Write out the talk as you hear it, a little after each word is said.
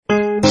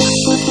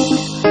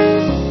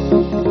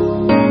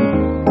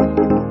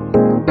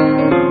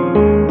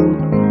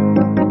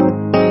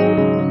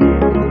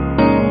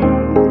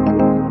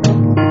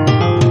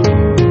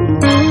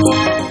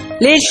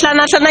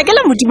hlana ke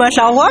la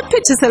modimahla go a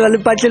phethesela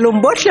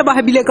lepatlelong bohle ba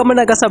habile ka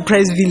mona ka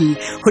Surpriseville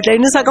go tla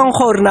inosa ka nkgo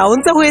gore na o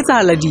ntse go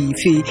etsahala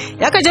dife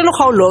ya ka jeno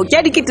kgaolo ke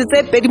ya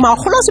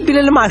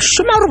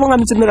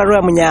 2023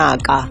 ya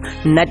Monyaka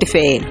nnate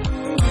fela.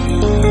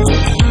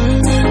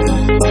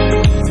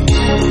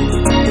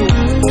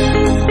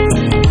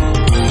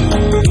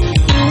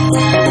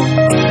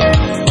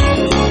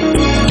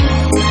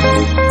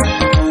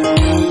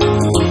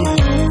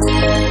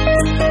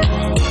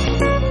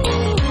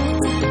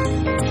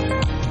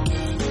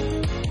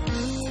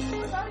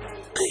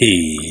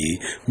 Hey,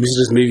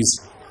 Mrs. Mavis.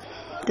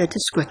 That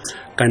is what.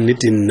 Can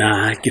it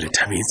na ke re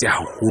thabetse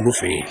haholo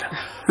fela.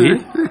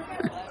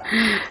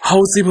 Ha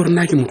o tsebe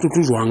rena ke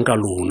motlotlo jwang ka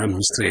lona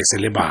mistress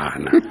le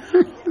bana.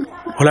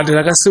 Ho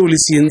latela ka seo le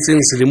sientseng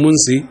selemong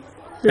se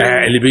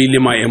le beile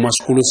maemo a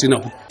sekolo sena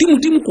go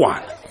timodimo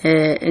kwana.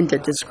 And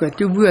that is what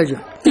you bua jo.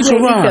 Ke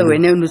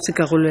wena o notse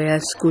karolo ya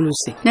sekolo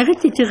se. Na re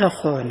tite ga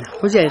gona.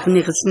 Go ja re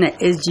ne re sena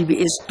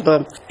SGB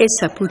strong e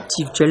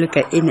supportive jalo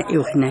ka ena e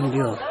o re nang le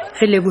yona.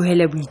 Re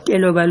lebohela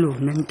boitelo ba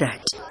lona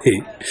ntate.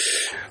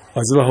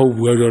 Wa tseba ha o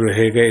bua jalo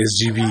he ka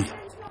SGB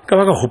ka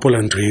ba ka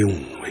hopola ntho e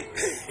nngwe.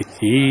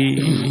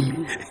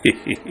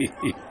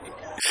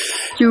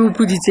 Ke o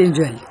puditseng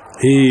jwale.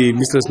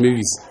 Mrs.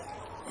 Mavis.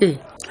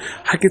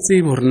 Ha ke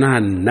tsebe hore na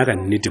nna ka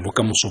nnete bo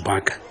ka moso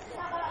baka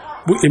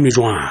bo eme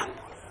jwang.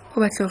 O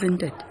batla hore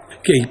ntate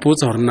ke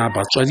ipotsa hore na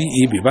batswadi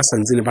ebe ba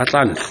santsene ba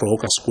tla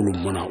nhloka sekolong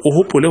mona o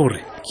hopole hore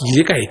ke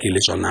ile ka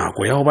ekeletswa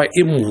nako ya hoba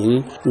e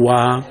mong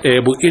wa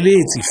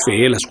boeletsi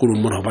fela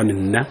sekolong mona hobane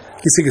nna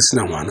ke se ke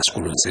sena ngwana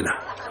sekolong sena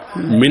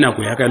mme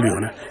nako ya ka le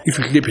yona e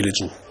fihlile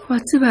pheletsong. Wa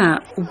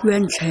tseba o bua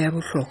ntlha ya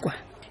bohlokwa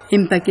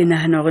empa ke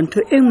nahana hore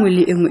ntho e nngwe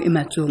le e nngwe e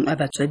matsong a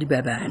batswadi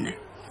ba bana.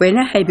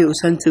 Wena haebe o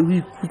santse o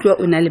ikutlwa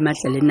o na le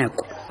matla le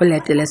nako ho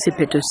latela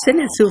sephetho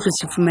sena seo re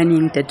se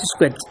fumaneng tate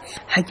squad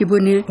ha ke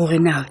bone hore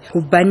na ho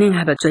baneng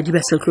ha batswadi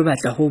ba sa tlo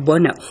batla ho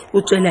bona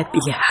o tswela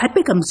pele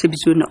hape ka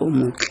mosebetsi ona o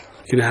motle.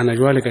 Ke nahana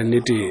jwale ka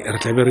nnete re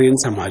tla be re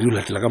ntsha madi ho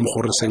latela ka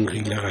mogore seng re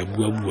ile ga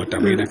bua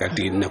taba ena ka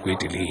teng nako e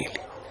telele.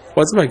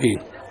 Wa tseba ke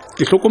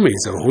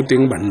hlokometse re ho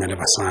teng banna le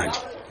basadi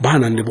ba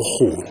nang le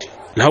bokgoni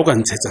la ho ka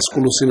ntshetsa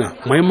sekolo sena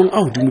maemong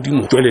a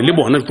hodimo jwale le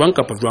bona jwang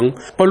kapa jwang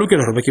ba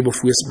lokela hore ba ke ba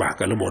fuwe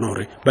sebaka le bona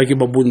hore ba ke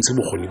ba bontshe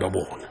bokgoni ba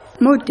bona.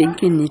 Mo teng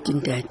ke nnete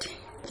ntate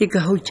ke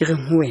ka ho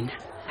tsereng ho wena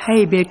ha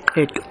ebe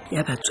qeto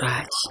ya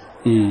batswadi.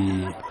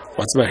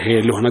 Wa tseba he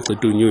le hona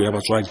qetong eo ya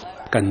batswadi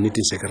ka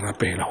nnete se ke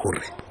rapela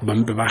hore ba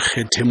mpe ba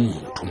kgethe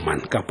motho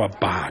man kapa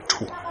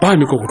batho ba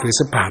mekokotlo e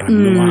separa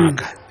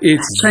mmaka e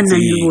tshwana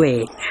le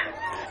wena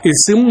e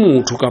seng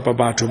motho kapa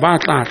batho ba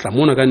tlatla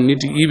mona ka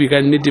nnete ebe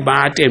ka nnete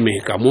ba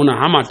atemeka mona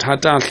ha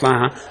mathata a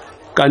hlaha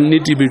ka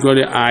nnete be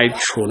jwale a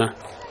tshona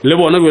le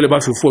bona jwale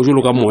ba fefuwa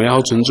jwalo ka moya ha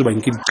o tshwantse ba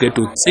nke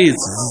diqeto tse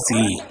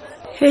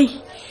tsitsitseng.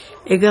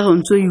 E ka go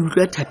ntse o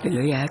utlwa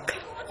thapelo ya ka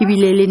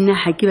ebile le nna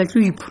ha ke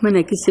batle ho iphumana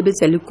ke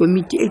sebetsa le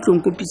komiti e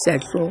tlong kopisa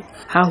hlooho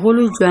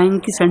haholo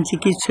jwang ke santse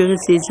ke tshwere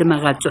se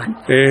maratswana.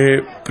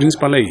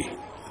 Principal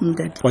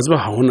wa tseba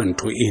ha hona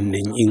ntho e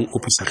neng eng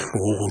opisa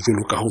hlooho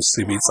jwalo ka ho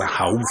sebetsa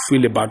haufi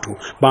le batho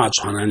ba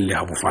tshwanang le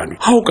ha bofane.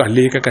 Ha o ka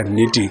leka ka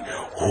nnete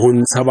ho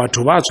ntsha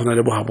batho ba tshwanang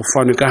le ha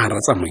bofane ka hara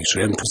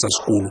tsamaiso ya ntho tsa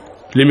sekolo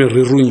le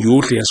mererong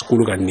yohle ya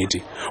sekolo ka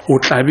nnete o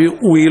tlabe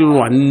o e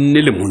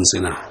lwanne le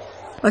monsena.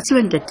 Wa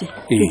tseba ntate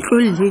ke tlo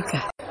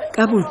leka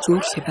ka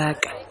botsohle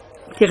baka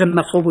ke re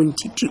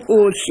makgobontiti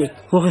ohle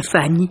hore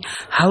fani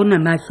ha ona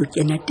matlo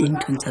kena teng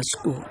ntho tsa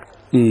sekolo.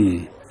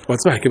 Wa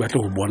tseba ke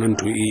batla ho bona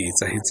ntho e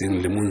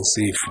etsahetseng le mong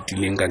se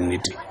fitileng ka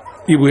nnete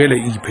e boela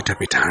e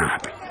iphethaphetha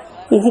hape.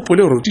 O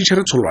hopole hore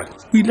titjhere Tsholwane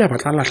o ile a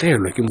batla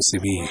lahlehelwa ke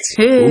mosebetsi.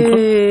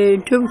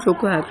 Ntho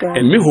bohloko haka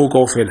mme ho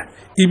kaofela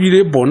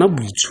ebile bona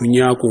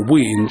boitshunyako bo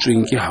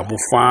entsweng ke ha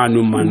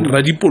bofano man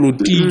ra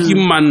dipolotiki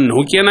man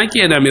ho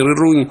kena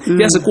mererong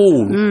ya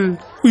sekolo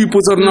o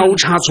ipotsa rena o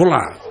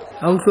tjhatsolana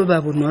ha o tlo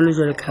ba bonolo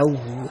jwale ka o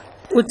bua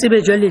o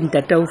tsebe jwale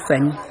ntata o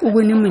fane o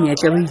bone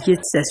monyatla o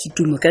iketsa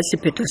setumo ka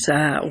sephetho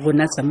sa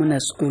rona tsa mona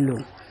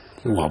sekolong.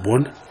 Wa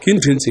bona ke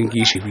ntho ntseng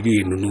ke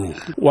shebile eno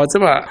wa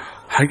tseba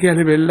ha ke a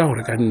lebella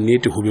hore ka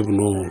nnete ho be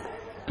bonolo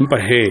empa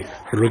he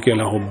re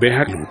lokela ho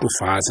beha leoto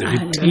fatshe re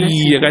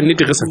tiye ka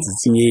nnete re sa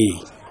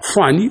tsitsinyeng.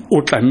 Fane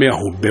o tlameha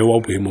ho bewa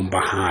boemong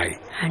ba hae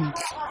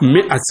mme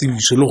a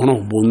tsebiswe le hona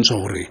ho bontsha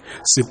hore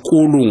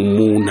sekolong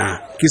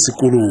mona ke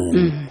sekolong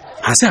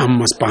ha se ha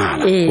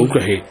mmasepala. O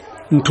utlwa he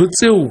ntho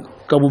tseo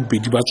ka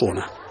bobedi ba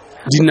tsona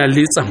di na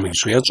le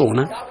tsamaiso ya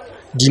tsona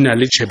di na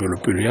le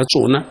tjhebelopele ya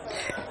tsona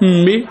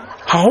mme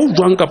ha ho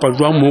jwang kapa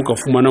jwang mo ka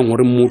fumanang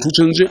hore motho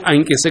tshwantse a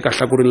nke se ka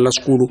hlakoreng la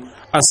sekolo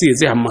a se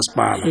etse ha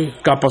mmasepala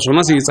kapa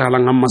sona se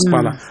etsahalang ha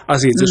mmasepala a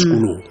se etse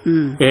sekolong.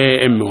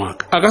 Mme wa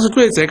ka a ka se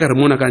tlo etsa ka re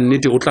mona ka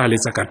nnete o tla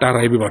letsa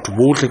katara ebe batho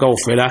bohle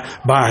kaofela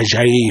ba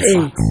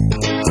jaifa.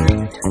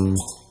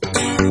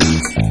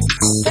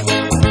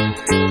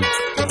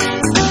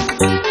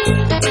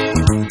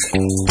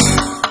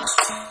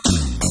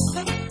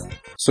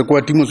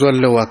 Sekwati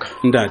motswalle wa ka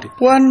ndade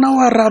wa nna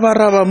wa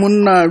raba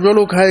monna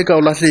jwalo ka e ka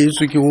o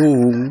lahlehetswe ke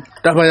ho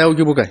taba ya o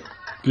ke bokae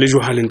le jo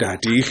ha le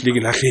ntate e hlile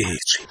ke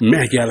lahletswe mme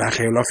ha ke ya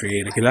lahlehelwa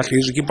fela ke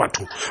lahletswe ke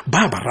batho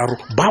ba bararo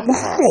ba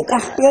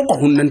bohlokwa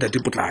ho nna ntate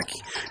Potlaki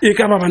e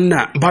ka ba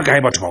banna ba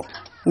kae batho bao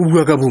o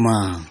bua ka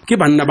bomang ke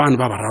banna bana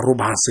ba bararo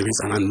ba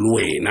sebetsanang le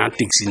wena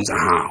taxing tsa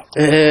hao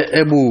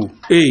ebo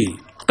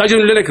ka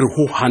jeno le ke re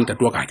ho hanta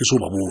twa ka ke so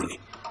ba bone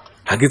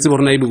ha ke tsebe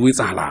rena e be go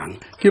etsahalang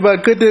ke ba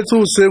qetetse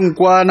o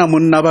senkwana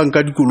monna ba nka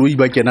dikoloi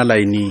ba kena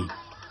line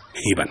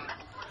he bana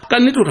ka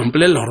nnete o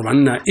rampolella hore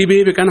banna e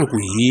be ka nako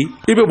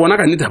e be bona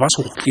ka nnete ha ba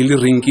se go tlile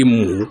renkeng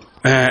mo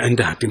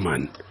ntate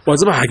man wa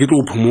tseba ha ke tlo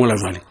phomola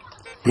jwale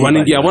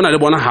hobane ke a bona le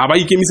bona ha ba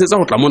ikemisetsa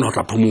go tla mona go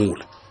tla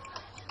phomola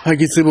ha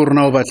ke tsebe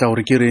rona o batla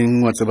gore ke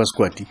reng wa tseba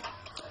Squati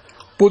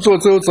potso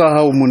tseo tsa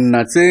hao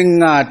monna tse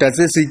ngata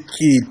tse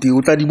sekete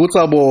o tla di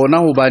botsa bona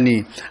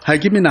hobane ha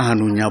ke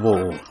menahanong ya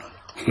bona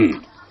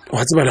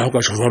wa tseba la ho ka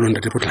jwalo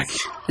ntate Potlaki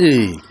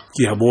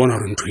ke a bona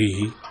hore ntho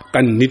e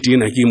ka nnete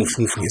ena ke mo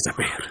funfunyetsa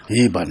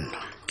pere banna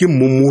ke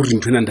mmomori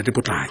ntho ena ntate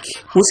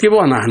Potlaki o se ke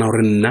ba nahana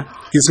hore nna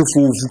ke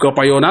sefofu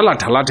kapa yona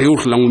lathalata eo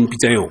hlolang o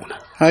mpitsa yona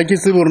ha ke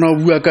tsebe rona o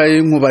bua ka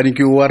eng hobane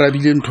ke o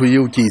arabile ntho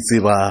eo ke e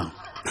tsebang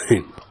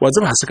wa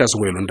tseba ha se ka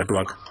sewelo ntate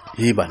wa ka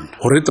banna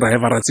hore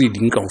drivera tse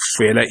ding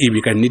kaofela e be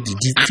ka nnete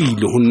di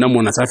tlile ho nna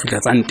mona tsa fihla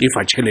tsa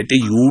ntefa tjhelete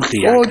yohle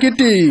ya ke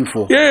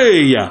tefo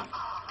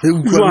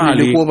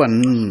jwale ko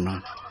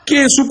banna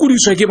ke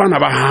sukudiswa ke bana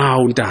ba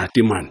hao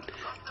ntate man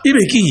e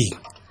be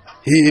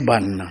ke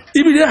banna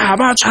ebile ha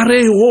ba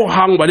tshware ho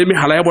hang ba le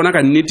mehala ya bona ka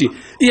nnete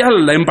e ya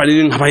lla empa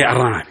le ha ba e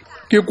arabe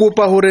ke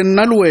kopa hore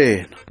nna le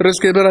wena re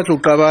se ke be ra tlo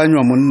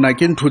qabanywa monna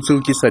ke ntho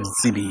tseo ke sa di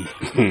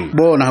tsebeng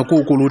bona ha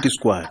ko koloti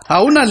Squad ha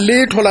una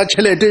letho la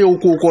tjhelete eo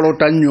ko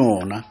kolotang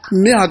yona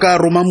mme ha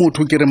ka roma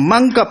motho ke re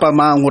mang kapa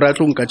mang hore a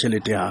tlo nka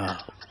tjhelete ya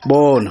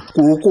bona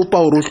ko kopa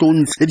hore o hlo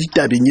ntshe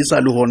ditabeng e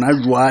sa le hona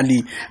jwale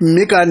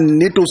mme ka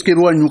nnete o se ke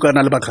be wa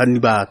nyukana le bakganni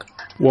ba ka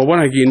wa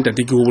bona ke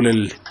ntate ke ho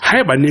bolelle ha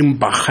e ba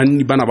neng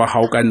bakganni bana ba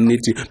hao ka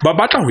nnete ba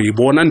batla ho e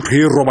bona ntho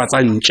e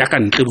robatsa ntja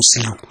ka ntle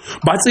bosiu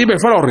ba tsebe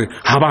fela hore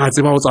ha ba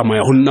tseba ho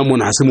tsamaya ho nna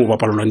mona ha se mo ba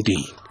palolwang teng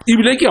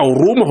ebile ke a o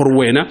roma hore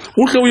wena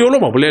o hle o yelo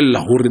ba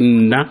bolella hore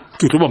nna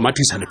ke tlo ba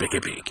mathisa le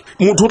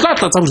pekepeke motho o tla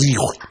tlatsa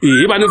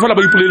borikgwe bane fela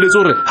ba ipoleletse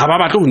hore ha ba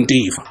batle ho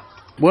ntefa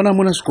bona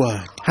mona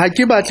Squad ha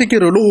ke batle ke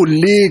re le ho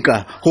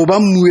leka go ba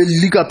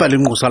mmuelli ka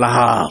palengosa la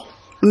hao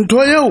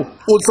ntho eo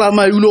o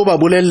tsamaile o ba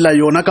bolella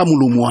yona ka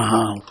molomo wa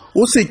hao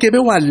o se kebe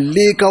wa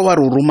leka wa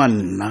re roma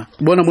nna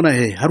bona mona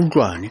ha re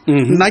utlwane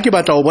nna ke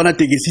batla ho bona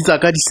tekesi tsa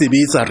ka di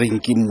sebetsa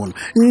renkeng mona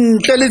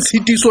ntle le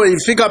tshitiso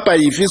efe kapa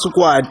efe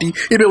Squad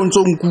ebe o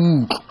ntso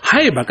nkutlo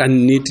ha e ba ka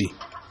nnete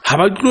ha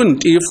ba tlo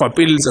ntefa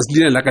pele letsatsi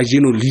lena la ka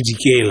jeno le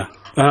dikela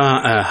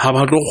ha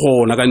ba tlo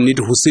kgona ka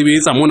nnete ho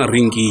sebetsa mona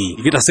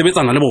renkeng ke tla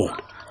sebetsana le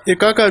bona e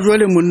kaka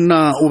jwale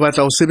monna o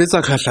batla ho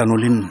sebetsa kgahlano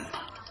le nna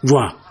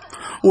jwang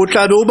o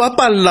tla be o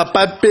bapalla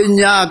papeng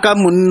ya ka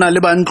monna le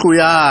bantlo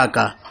ya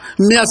ka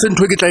mme a se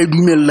ntho ke tla e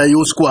dumella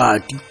yo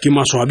Squad ke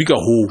maswabi ka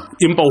ho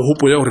empa o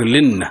hopole hore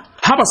le nna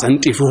ha ba sa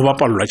ntefe ho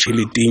bapallwa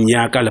tjheleteng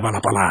ya ka le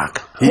balapa la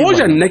ka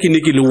hoja nna ke ne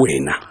ke le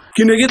wena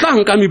ke ne ke tla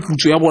nka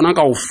meputso ya bona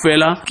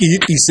kaofela ke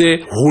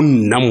itlise ho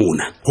nna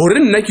mona hore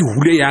nna ke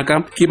hule ya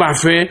ka ke ba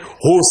fe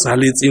ho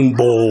saletseng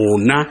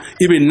bona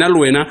ebe nna le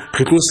wena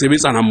re tlo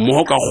sebetsana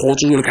mmoho ka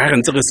khotso jwale ka re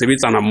ntse re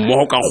sebetsana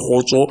mmoho ka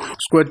khotso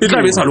Squad e tla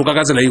be sa loka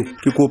ka tsela eo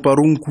ke kopa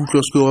re nkutlwe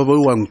se ke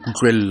wa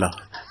nkutlwella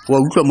wa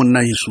utlwa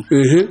monna Yesu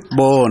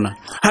bona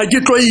ha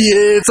ke tlo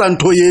etsa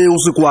ntho eo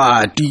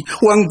Squad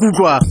wa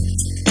nkutlwa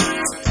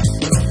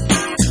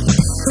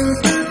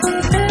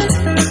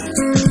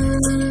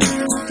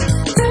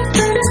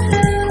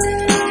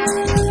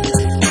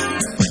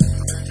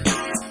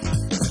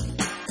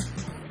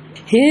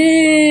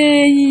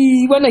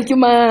bona ke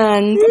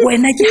mang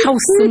wena ke ha o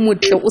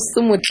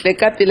se motle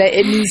ka pela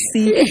MEC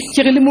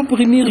ke re le mo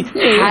primary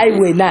hai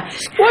wena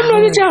wona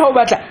le tja ha o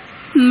batla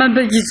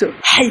mabediso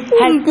hai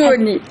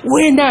mpone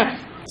wena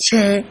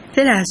che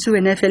fela se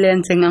wena fela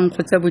ntseng ang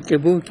khotsa botle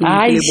bo ke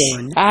le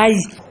bona ai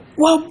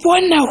wa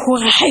bona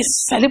hore ha e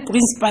sa le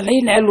principal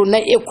ena ya lona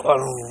e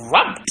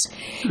corrupt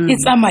e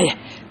tsamaya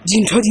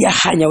dintho di a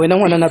ganya wena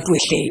ngwana na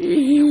tlohle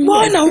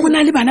bona ho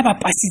na le bana ba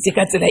pasitse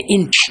ka tsela e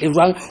ntle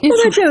jwang o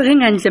batla re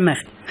ngantle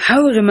mare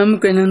ha o re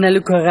mamokwena o na le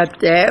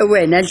corrupt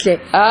wena hle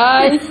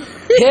ai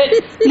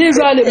le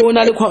jwale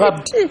bona le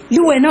corrupt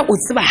le wena o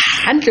tseba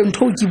hantle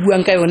ntho o ke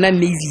buang ka yona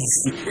Mavis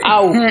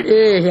ao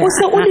o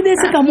se o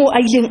lebetse ka mo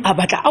a ileng a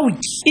batla a o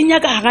kenya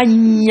ka ga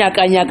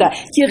nyaka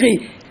ke re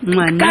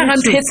ka ga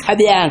ntho e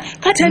tshabeyang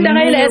ka tender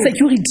ga ile ya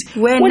security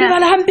o le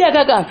bala hampe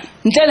ka kang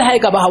ntle le ha e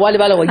ka ba wa le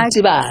bala wa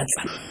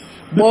itibatsa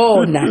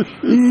bona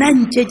nna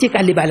ntse ke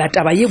ka lebala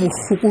taba ye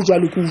bohloko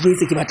jwalo ke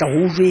ujetse ke batla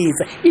ho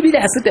ujetsa ebile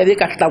ha se tabe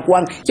ka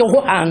hlakwang ke ho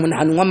hang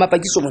monahanong wa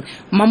mapakiso mona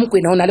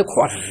mamokwena ona le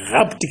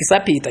corrupt ke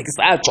sa pheta ke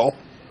sa tsho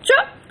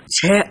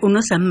che o no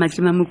sa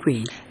mmatli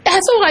mamokwena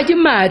ha se o ga ke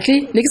matli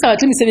ne ke sa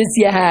batle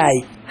mesebetsi ya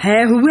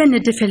hae ho bua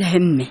nnete fela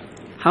hemme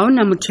ha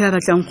ona motho ya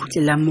batlang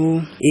khutlela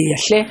mo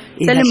hle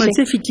tsa le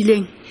motse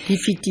fitileng di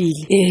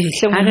fitile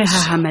hle a re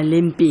hahama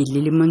lempele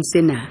le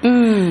monsena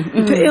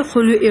ntho e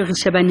kgolo e re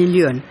shebane le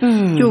yona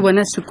ke o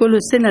bona sekolo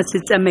sena se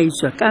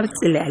tsamaiswa ka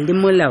tsela le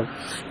molao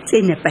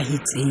tse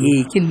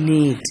nepahetseng ke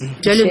nnete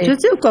jalo ntho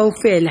tseo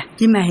kaofela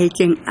di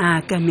mahetleng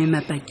a ka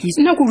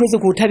memapakisi nna go jwetse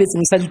go thabetse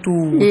mo sa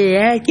ditulo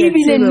ke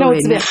bile nna o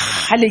tsebe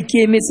gale ke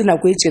emetse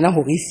nako e tsena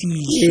gore e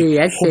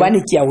fihle gobane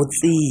ke ya o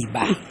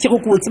tseba ke go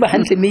go tseba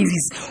hantle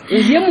Mavis o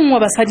ye mongwe wa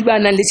basadi ba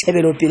nang le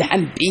tshebelo pele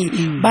hampe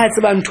ba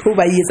tseba ntho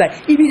ba etsa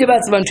ebile ba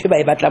tseba ntho ba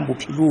e batlang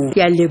bophelong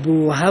ya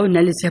leboha ha o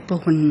na le tshepo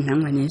go nna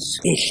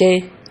ngwaneso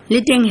hle le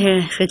teng he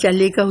re tla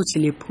leka ho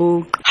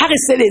tselephoqa ha re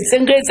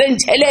sebetseng re etseng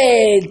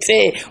tšhelete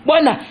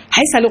bona ha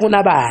isa le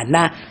rona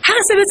bana ha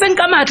re sebetseng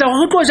ka matla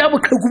go tlo ja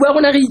boqheku ba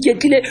rona re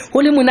iketlile go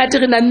le monate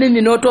re nanne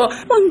menoto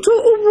o ntse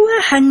o bua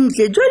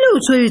hantle jwale o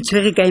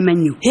tshwere ka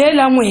imanyo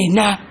hela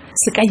ngwena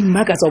se ka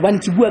imakatsa hobane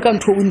ke bua ka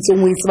ntho o ntse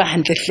o e tseba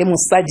hantle hle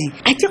mosadi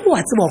a ke go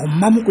a tseba gore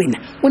Mmamokwena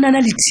o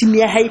nana le team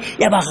ya hae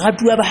ya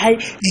baratuwa ba hae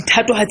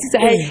dithathohatsi tsa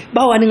hae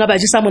ba waneng a ba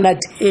jesa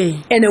monate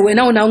ene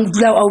wena o na o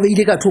dula a o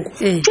beile ka thoko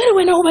jwale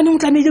wena go baneng o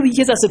tlamehile o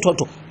iketsa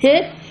sethotho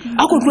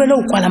a go tloela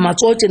o kwala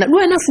matsoho tjena le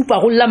wena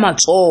fupa go lla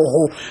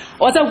matsoho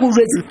o tsa go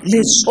jwetse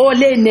letso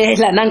le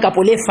nehelanang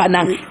kapo le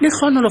fanang le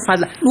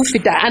hlonolofatsa le o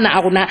feta ana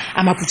a rona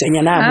a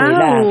maputsanyana a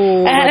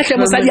mola hle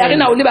mosadi a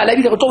rena o le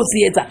balabile go tlo o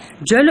tsietsa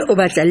jwale o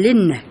batla le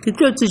nna ke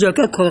tlo tsejwa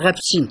ka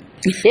corruption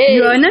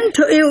yona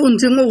ntho e o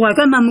ntseng o gwa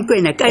ka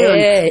Mmamokwena ka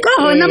yona ka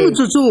hona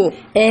motsotso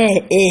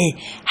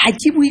ha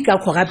ke bue ka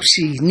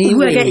corruption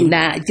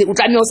wena ke o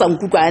tlamehile o sa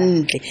nkutlwa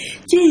hantle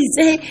ke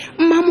itse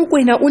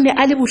Mmamokwena o ne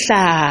a le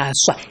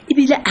bohlaswa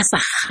ebile a sa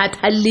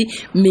kgathalle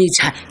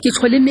metjha ke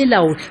tlhole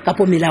melao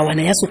kapo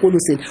melawana ya sekolo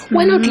sena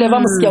wena o tleba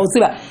mosiki o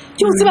tseba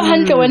ke o tseba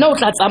hantle wena o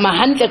tla tsama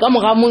hantle ka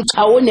moga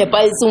motjha o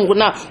nepaetseng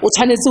rona o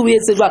tshwanetse o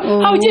etse jwang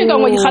ha o ke ka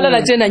ngwe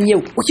kgalala tjena nyeo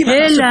o ke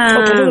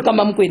ba ka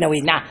Mmamokwena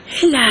wena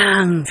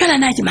helang fela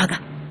na ke maka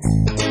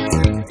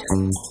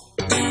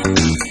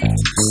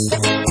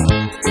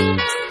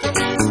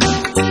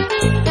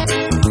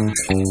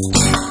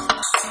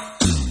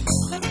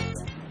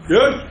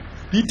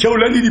di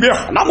theola le di be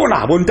gona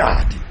mona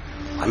bontate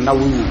anna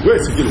we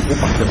se ke le go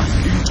patse ba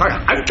di tshwara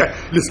hantle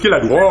le se ke la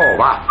di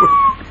roba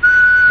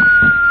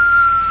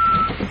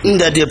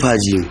Ndate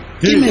Phajim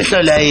ke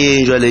mehlola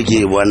e jwale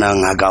ke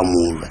bonang ga ka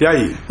mola ya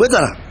e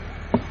wetsana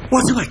wa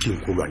tseba ke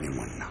nkolwane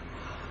monna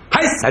ha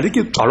e sa le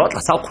ke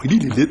tswalotla sa kgwedi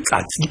le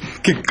letsatsi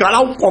ke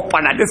kala o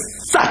kopana le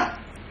sa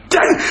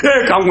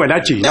e ka ngwena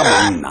tjena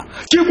monna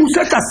ke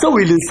buse ka seo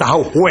e leng sa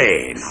hao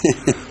wena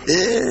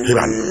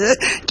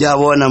ke a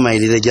bona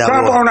Mailida ke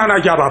a bona na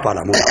ke a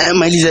bapala mo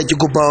Mailida ke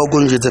kopa o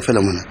konjetse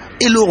fela mona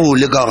e le go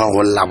le ka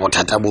go lla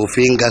bothata bo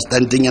feng ka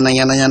standing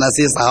yana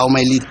se sa hao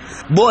Mailida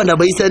bona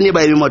ba isane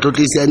ba eme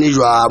matlotlisiane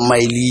jwa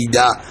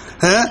Mailida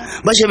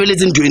ba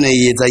shebeletse ntwe ena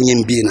e etsang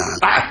yempina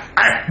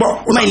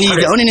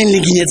Mailida o ne le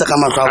kinyetsa ka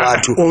matlo a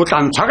batho o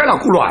tla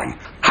ntshakela kulwane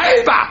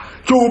haeba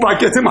ke o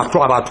baketse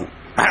matlo a batho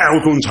o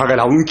tlo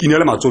ntshakela o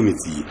nkinele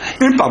matsometsing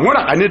empa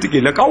mola ka nnete ke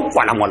le ka o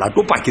kwala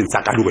molato pakeng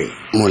sa ka le wena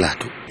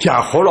molato ke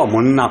a golwa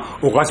monna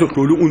o ka se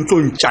tlole o ntse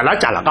o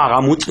ntjala-tjala ka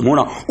ga motse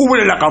mona o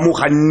bolela ka mo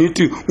ga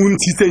nnete o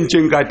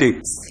ntshitsentšeng ka teng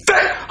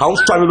ga o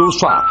swabele o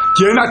swaba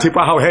ke ena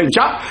thepa gago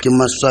hentšha ke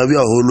maswabi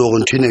a golo go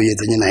ntho ene o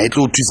etseng ena e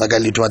tlo o thusa ka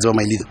letho wa tseba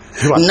Mailida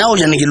nna o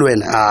jane ke le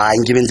wena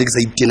nke bentse ke sa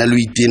itena le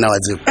o itena wa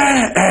tseba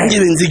nke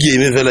bentse ke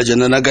eme fela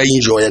janana ka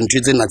enjoya ntho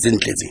e tsena tse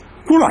ntletseng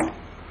kulwane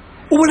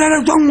o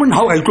bolela jwang monna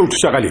ga o ga e tlo o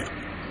thusa ka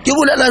letho ke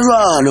bolela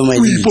jwalo o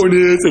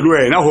iponetse le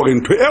wena gore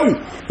ntho eo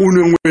o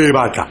neng o e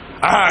batla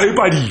e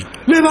padile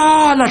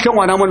lebala hle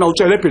ngwana monna o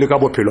tswele pele ka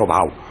bophelo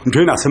bao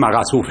ntho ena se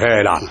makase o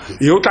fela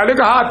e o tla le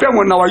ka gape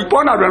monna wa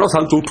ipona le wena o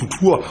santse o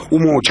thuthuwa o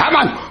motjha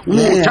man o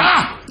motjha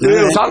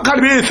o sa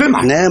nkgalebetse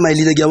man ne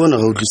Mailida ke a bona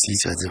ga o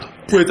tlosisa tseba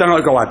o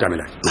etsang ka wa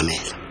atamela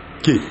mamela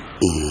ke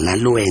nna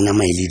le wena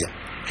Mailida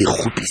re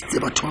kgopisitse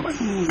batho ba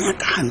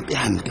bangata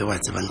hampe wa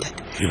tseba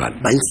ntate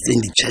ba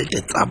ntshitseng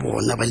ditšhelete tsa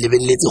bona ba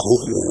lebeletse go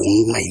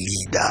gong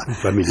Mailida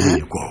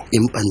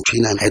empa ntho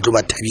ena ga e tlo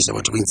ba thabisa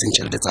batho ba ntshitseng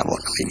tšhelete tsa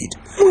bona Mailida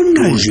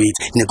o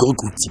jwetse ne ke re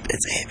ke o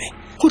tsipetsebe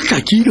go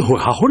tlakile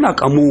gore ga gona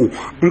ka moo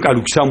nka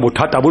lokisang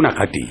bothata bona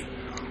ka teng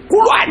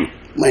kulwane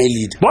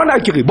Mailida bona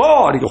ke re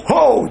bone ke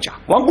hoja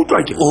wa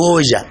nkutlwa ke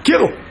hoja ke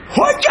re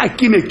hoja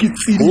ke ne ke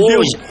tsebile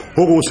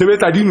gore o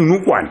sebetsa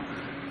dinunukwane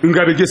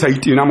nka be ke sa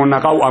itena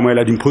monna ka o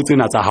amoela dimpho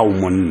tsena tsa hao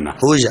monna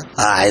hoja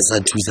e sa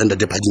thusa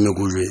Ndate Phadime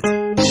go jwetse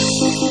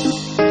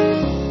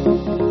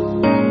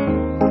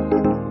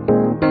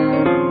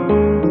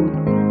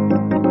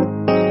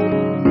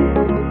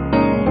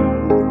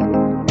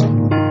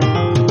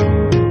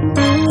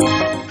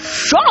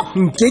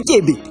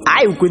nkekebe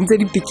o kwentse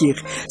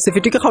dipikiri se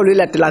fete ke kgaolo e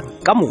latelang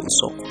ka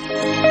moso